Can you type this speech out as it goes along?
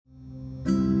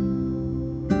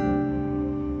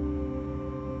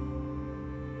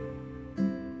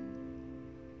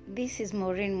This is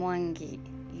Maureen Mwangi.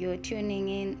 You're tuning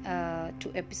in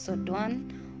to episode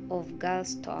 1 of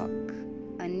Girls Talk,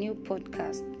 a new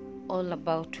podcast all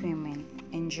about women.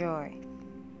 Enjoy.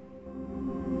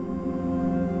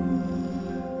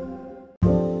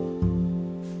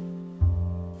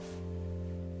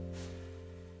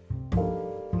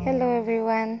 Hello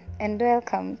everyone and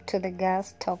welcome to the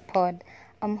Girls Talk Pod.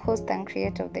 I'm host and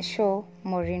creator of the show,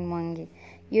 Maureen Mwangi.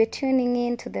 You're tuning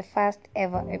in to the first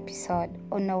ever episode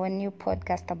on our new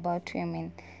podcast about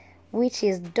women, which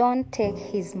is Don't Take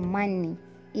His Money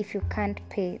If You Can't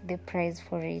Pay the Price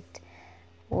for It.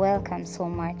 Welcome so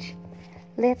much.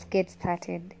 Let's get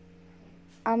started.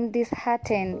 I'm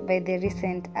disheartened by the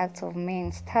recent acts of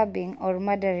men stabbing or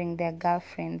murdering their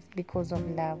girlfriends because of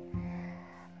love.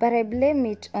 But I blame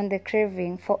it on the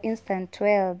craving for instant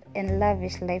wealth and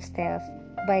lavish lifestyles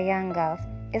by young girls,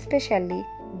 especially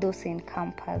those in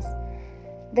campus.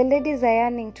 The ladies are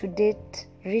yearning to date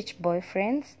rich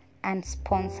boyfriends and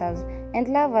sponsors, and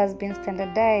love has been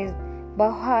standardized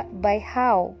by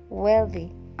how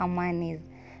wealthy a man is.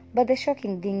 But the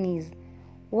shocking thing is,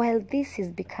 while this is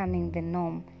becoming the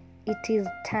norm, it is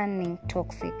turning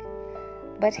toxic.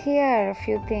 But here are a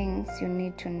few things you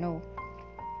need to know.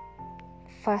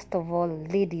 First of all,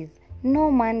 ladies,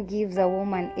 no man gives a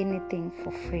woman anything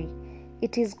for free.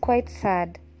 It is quite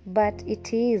sad, but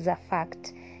it is a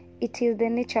fact. It is the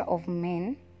nature of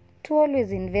men to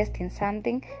always invest in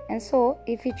something, and so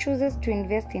if he chooses to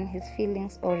invest in his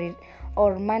feelings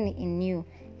or money in you,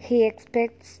 he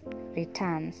expects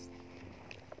returns.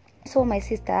 So my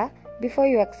sister, before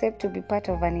you accept to be part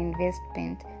of an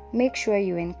investment, make sure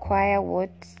you inquire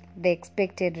what the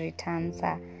expected returns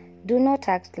are. Do not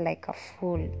act like a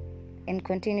fool and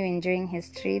continue enjoying his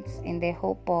treats in the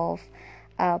hope of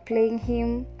playing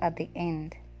him at the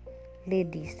end.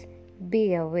 Ladies,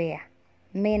 be aware.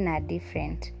 Men are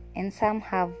different and some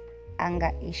have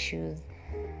anger issues.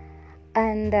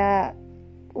 And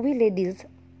we ladies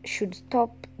should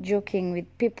stop joking with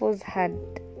people's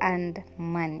hard-earned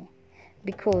money,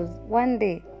 because one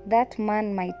day that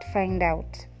man might find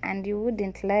out and you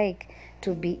wouldn't like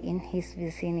to be in his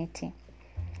vicinity.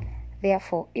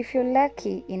 Therefore, if you're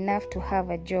lucky enough to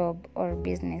have a job or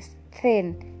business,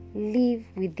 then live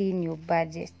within your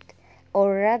budget,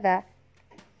 or rather,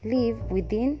 live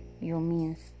within your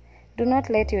means. Do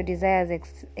not let your desires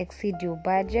exceed your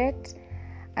budget,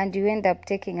 and you end up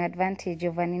taking advantage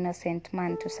of an innocent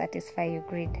man to satisfy your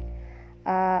greed.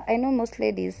 I know most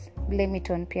ladies blame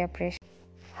it on peer pressure.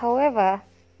 However,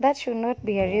 that should not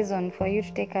be a reason for you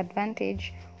to take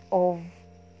advantage of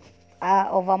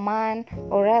a man,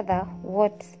 or rather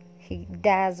what he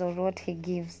does or what he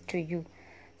gives to you.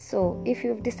 So if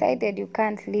you've decided you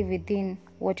can't live within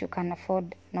what you can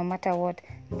afford no matter what,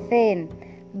 then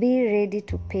be ready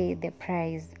to pay the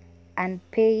price and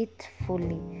pay it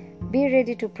fully. Be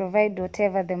ready to provide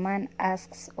whatever the man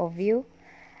asks of you.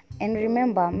 And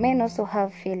remember, men also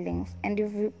have feelings, and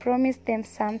if you promise them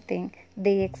something,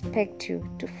 they expect you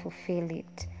to fulfill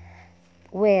it.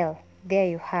 Well, there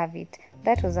you have it.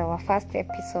 That was our first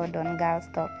episode on Girls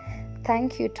Talk.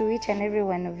 Thank you to each and every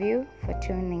one of you for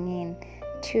tuning in.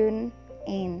 Tune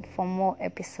in for more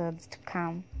episodes to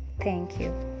come. Thank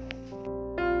you.